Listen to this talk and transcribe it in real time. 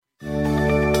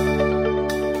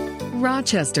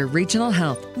Rochester Regional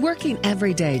Health, working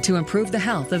every day to improve the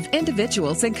health of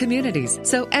individuals and communities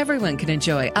so everyone can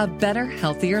enjoy a better,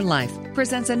 healthier life,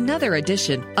 presents another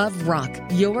edition of Rock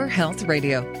Your Health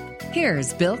Radio.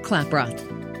 Here's Bill Klaproth.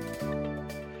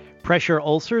 Pressure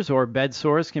ulcers or bed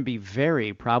sores can be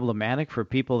very problematic for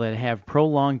people that have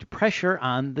prolonged pressure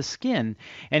on the skin.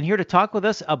 And here to talk with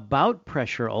us about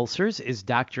pressure ulcers is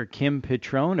Dr. Kim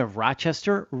Petrone of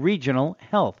Rochester Regional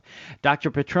Health.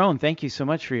 Dr. Petrone, thank you so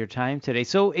much for your time today.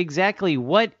 So exactly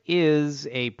what is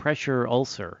a pressure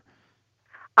ulcer?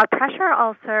 A pressure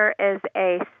ulcer is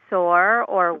a sore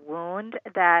or wound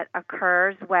that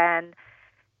occurs when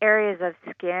areas of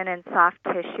skin and soft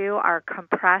tissue are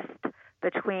compressed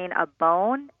between a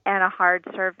bone and a hard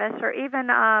surface, or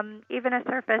even a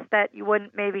surface that you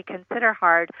wouldn't maybe consider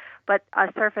hard, but a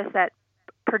surface that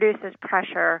produces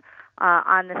pressure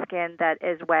on the skin that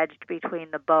is wedged between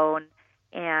the bone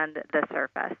and the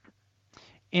surface.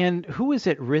 And who is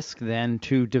at risk then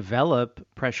to develop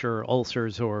pressure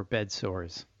ulcers or bed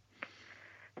sores?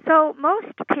 So most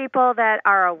people that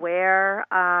are aware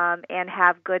and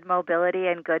have good mobility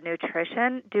and good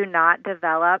nutrition do not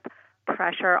develop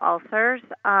pressure ulcers.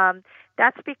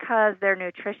 That's because their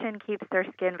nutrition keeps their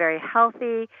skin very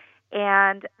healthy,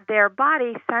 and their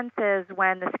body senses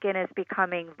when the skin is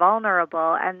becoming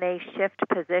vulnerable and they shift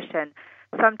position.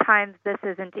 Sometimes this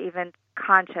isn't even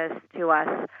conscious to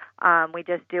us. We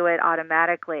just do it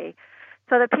automatically.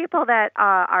 So the people that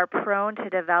are prone to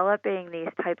developing these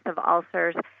types of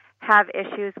ulcers have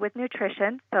issues with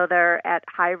nutrition, so they're at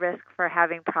high risk for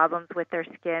having problems with their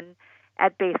skin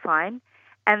at baseline.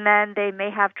 And then they may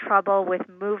have trouble with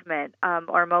movement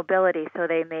or mobility, so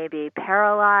they may be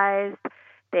paralyzed,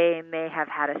 they may have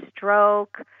had a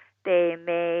stroke, they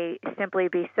may simply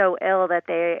be so ill that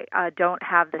they don't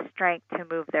have the strength to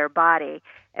move their body,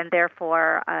 and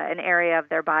therefore an area of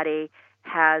their body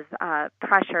has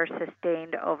pressure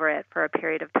sustained over it for a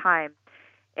period of time.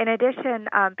 In addition,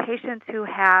 patients who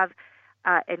have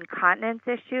incontinence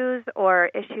issues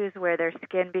or issues where their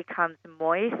skin becomes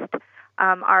moist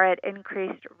are at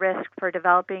increased risk for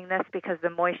developing this because the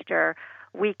moisture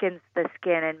weakens the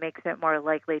skin and makes it more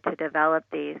likely to develop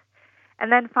these.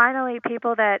 And then finally,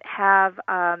 people that have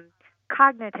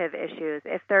cognitive issues,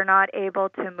 if they're not able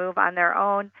to move on their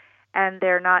own and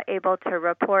they're not able to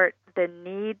report the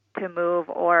need to move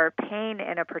or pain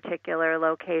in a particular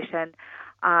location,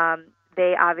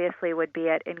 they obviously would be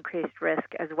at increased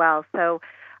risk as well. So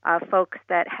folks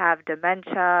that have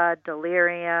dementia,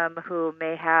 delirium, who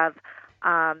may have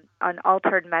an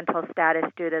altered mental status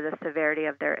due to the severity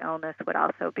of their illness would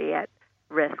also be at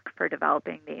risk for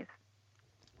developing these.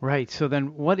 Right. So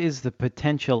then what is the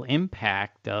potential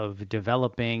impact of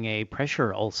developing a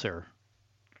pressure ulcer?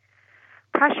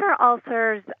 Pressure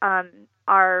ulcers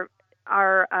are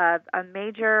a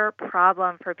major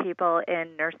problem for people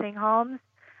in nursing homes,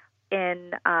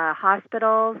 in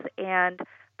hospitals, and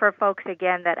for folks,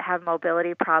 again, that have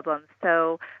mobility problems.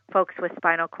 So folks with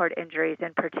spinal cord injuries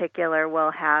in particular will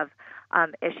have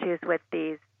issues with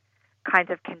these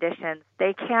kinds of conditions.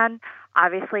 They can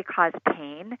obviously cause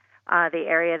pain. The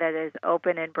area that is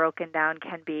open and broken down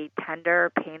can be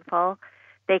tender, painful.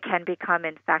 They can become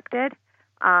infected,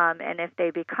 and if they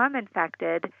become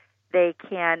infected, they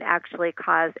can actually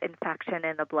cause infection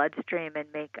in the bloodstream and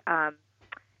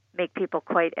make people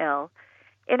quite ill.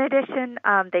 In addition,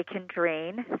 they can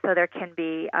drain, so there can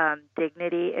be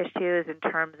dignity issues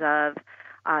in terms of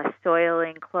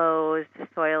soiling clothes,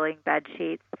 soiling bed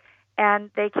sheets,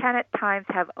 and they can at times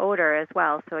have odor as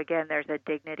well. So again, there's a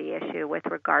dignity issue with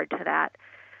regard to that.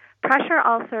 Pressure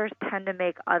ulcers tend to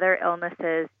make other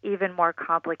illnesses even more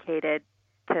complicated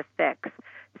to fix.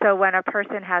 So when a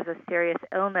person has a serious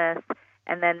illness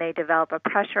and then they develop a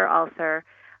pressure ulcer,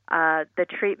 the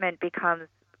treatment becomes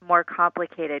more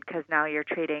complicated because now you're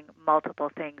treating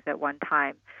multiple things at one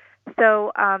time.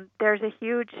 So there's a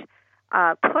huge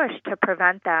push to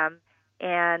prevent them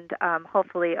and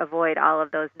hopefully avoid all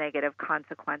of those negative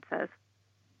consequences.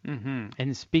 Mm-hmm.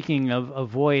 And speaking of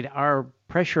avoid, are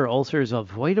pressure ulcers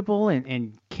avoidable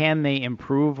and can they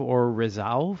improve or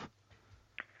resolve?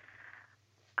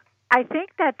 I think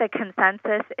that the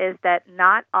consensus is that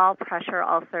not all pressure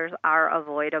ulcers are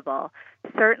avoidable.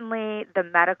 Certainly the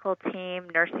medical team,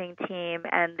 nursing team,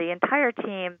 and the entire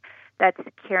team that's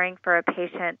caring for a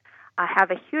patient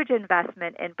have a huge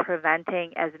investment in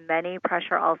preventing as many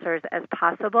pressure ulcers as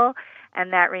possible,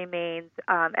 and that remains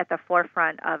at the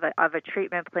forefront of a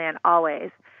treatment plan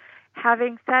always.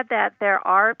 Having said that, there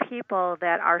are people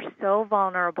that are so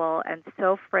vulnerable and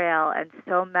so frail and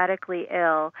so medically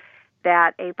ill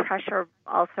that a pressure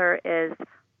ulcer is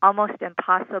almost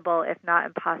impossible, if not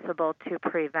impossible, to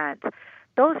prevent.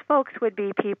 those folks would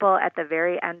be people at the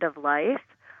very end of life,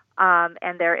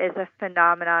 and there is a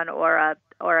phenomenon or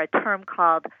a term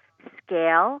called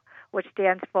SCALE, which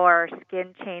stands for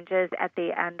skin changes at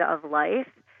the end of life.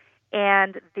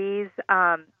 And these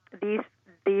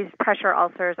pressure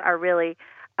ulcers are really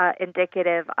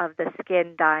indicative of the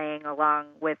skin dying along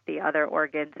with the other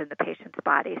organs in the patient's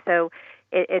body. So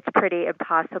it's pretty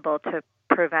impossible to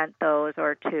prevent those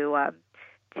or to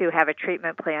have a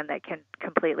treatment plan that can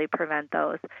completely prevent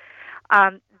those.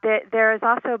 There has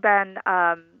also been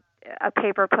a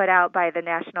paper put out by the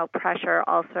National Pressure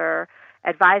Ulcer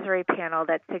Advisory Panel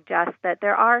that suggests that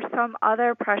there are some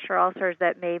other pressure ulcers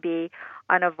that may be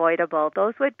unavoidable.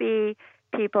 Those would be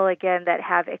people, again, that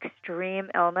have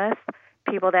extreme illness,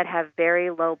 people that have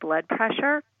very low blood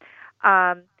pressure.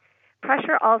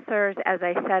 Pressure ulcers, as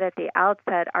I said at the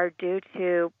outset, are due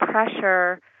to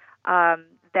pressure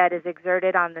that is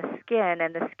exerted on the skin,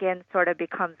 and the skin sort of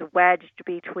becomes wedged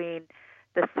between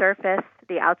the surface,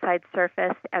 the outside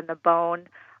surface, and the bone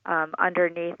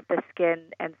underneath the skin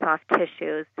and soft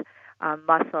tissues,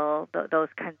 muscle, those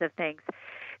kinds of things.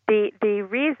 The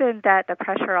reason that the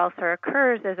pressure ulcer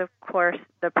occurs is, of course,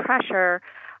 the pressure,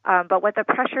 but what the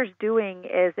pressure is doing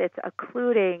is it's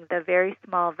occluding the very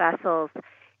small vessels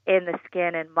in the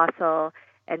skin and muscle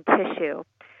and tissue.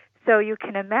 So you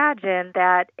can imagine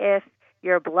that if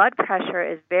your blood pressure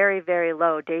is very, very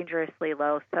low, dangerously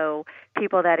low, so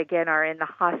people that, again, are in the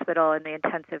hospital in the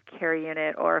intensive care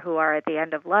unit or who are at the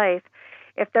end of life,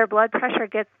 if their blood pressure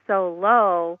gets so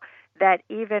low that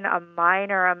even a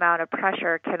minor amount of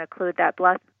pressure can occlude that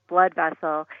blood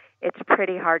vessel, it's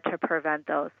pretty hard to prevent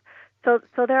those. So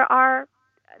there are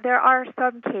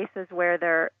some cases where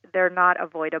they're not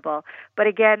avoidable. But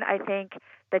again, I think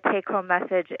the take-home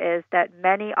message is that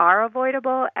many are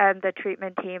avoidable, and the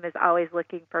treatment team is always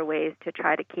looking for ways to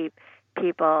try to keep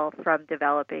people from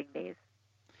developing these.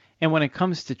 And when it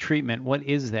comes to treatment, what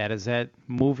is that? Is that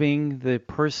moving the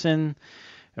person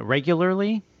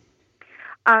regularly?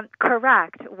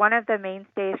 Correct. One of the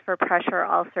mainstays for pressure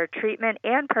ulcer treatment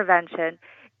and prevention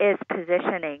is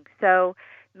positioning. So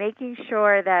making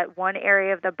sure that one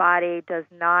area of the body does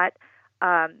not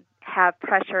have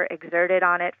pressure exerted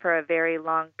on it for a very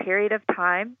long period of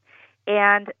time,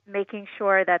 and making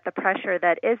sure that the pressure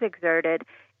that is exerted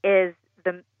is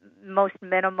the most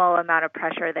minimal amount of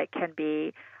pressure that can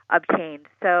be obtained.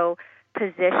 So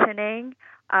positioning,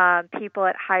 people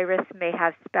at high risk may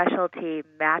have specialty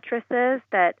mattresses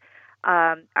that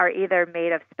are either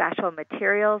made of special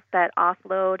materials that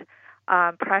offload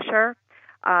pressure,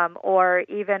 or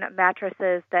even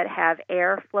mattresses that have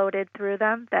air floated through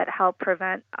them that help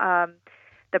prevent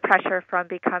the pressure from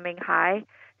becoming high.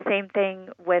 Same thing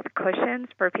with cushions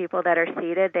for people that are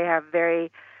seated.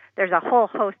 There's a whole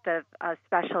host of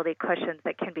specialty cushions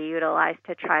that can be utilized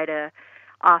to try to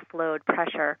offload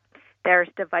pressure. There's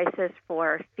devices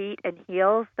for feet and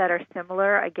heels that are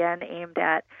similar, again, aimed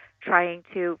at trying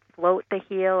to float the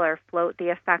heel or float the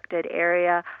affected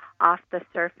area off the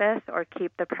surface or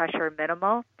keep the pressure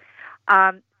minimal.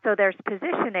 So there's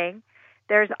positioning.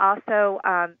 There's also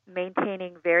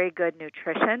maintaining very good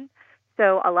nutrition.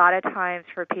 So a lot of times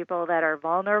for people that are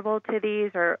vulnerable to these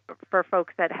or for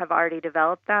folks that have already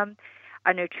developed them,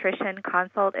 a nutrition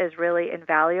consult is really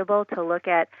invaluable to look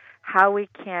at how we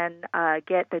can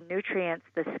get the nutrients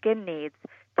the skin needs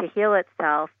to heal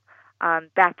itself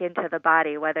back into the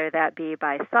body, whether that be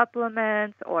by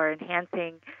supplements or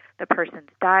enhancing the person's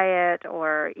diet,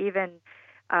 or even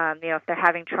if they're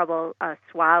having trouble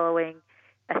swallowing,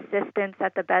 assistance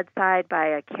at the bedside by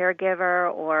a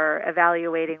caregiver, or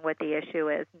evaluating what the issue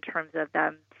is in terms of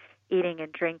them eating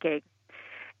and drinking.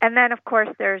 And then, of course,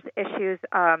 there's issues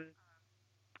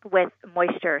with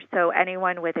moisture. So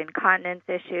anyone with incontinence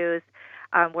issues,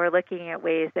 we're looking at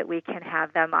ways that we can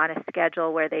have them on a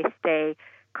schedule where they stay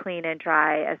clean and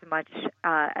dry as much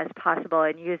as possible,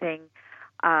 and using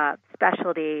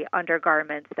specialty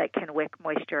undergarments that can wick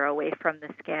moisture away from the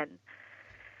skin.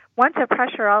 Once a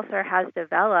pressure ulcer has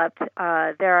developed,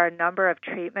 there are a number of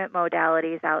treatment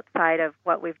modalities outside of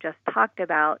what we've just talked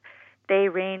about. They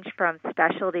range from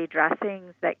specialty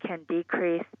dressings that can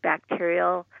decrease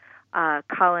bacterial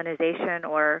colonization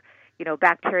or,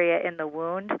 bacteria in the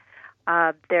wound.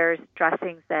 There's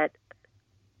dressings that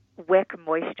wick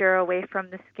moisture away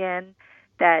from the skin,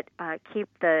 that keep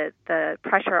the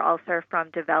pressure ulcer from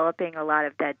developing a lot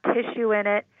of dead tissue in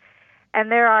it. And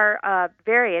there are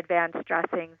very advanced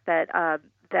dressings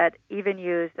that even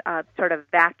use sort of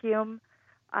vacuum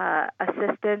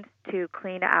assistance to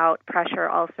clean out pressure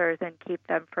ulcers and keep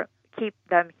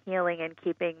them healing and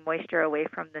keeping moisture away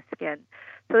from the skin.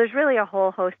 So there's really a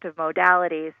whole host of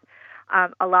modalities.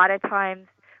 A lot of times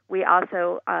We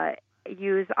also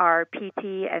use our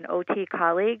PT and OT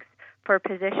colleagues for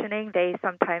positioning. They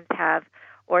sometimes have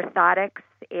orthotics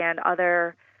and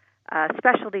other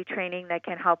specialty training that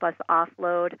can help us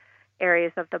offload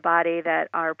areas of the body that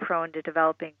are prone to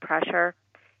developing pressure.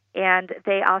 And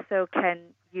they also can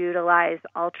utilize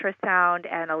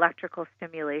ultrasound and electrical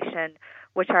stimulation,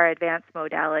 which are advanced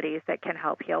modalities that can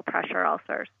help heal pressure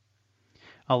ulcers.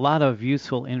 A lot of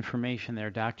useful information there,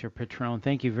 Dr. Petrone.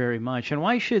 Thank you very much. And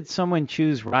why should someone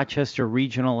choose Rochester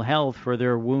Regional Health for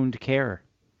their wound care?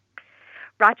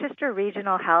 Rochester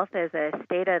Regional Health is a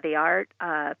state-of-the-art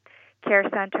care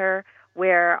center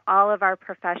where all of our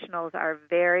professionals are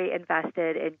very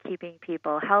invested in keeping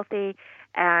people healthy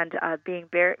and being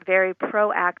very, very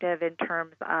proactive in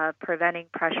terms of preventing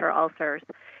pressure ulcers.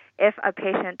 If a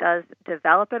patient does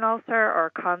develop an ulcer or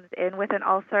comes in with an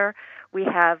ulcer, we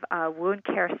have wound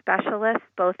care specialists,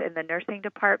 both in the nursing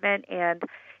department and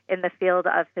in the field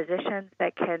of physicians,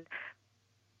 that can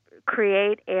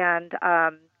create and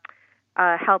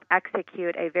help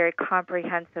execute a very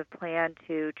comprehensive plan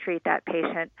to treat that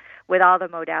patient with all the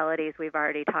modalities we've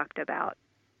already talked about.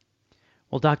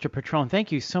 Well, Dr. Petrone,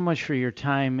 thank you so much for your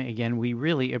time. Again, we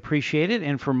really appreciate it.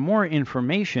 And for more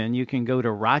information, you can go to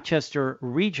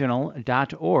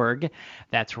rochesterregional.org.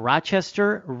 That's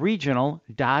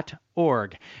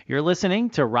rochesterregional.org. You're listening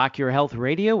to Rock Your Health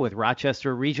Radio with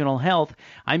Rochester Regional Health.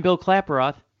 I'm Bill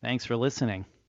Klaproth. Thanks for listening.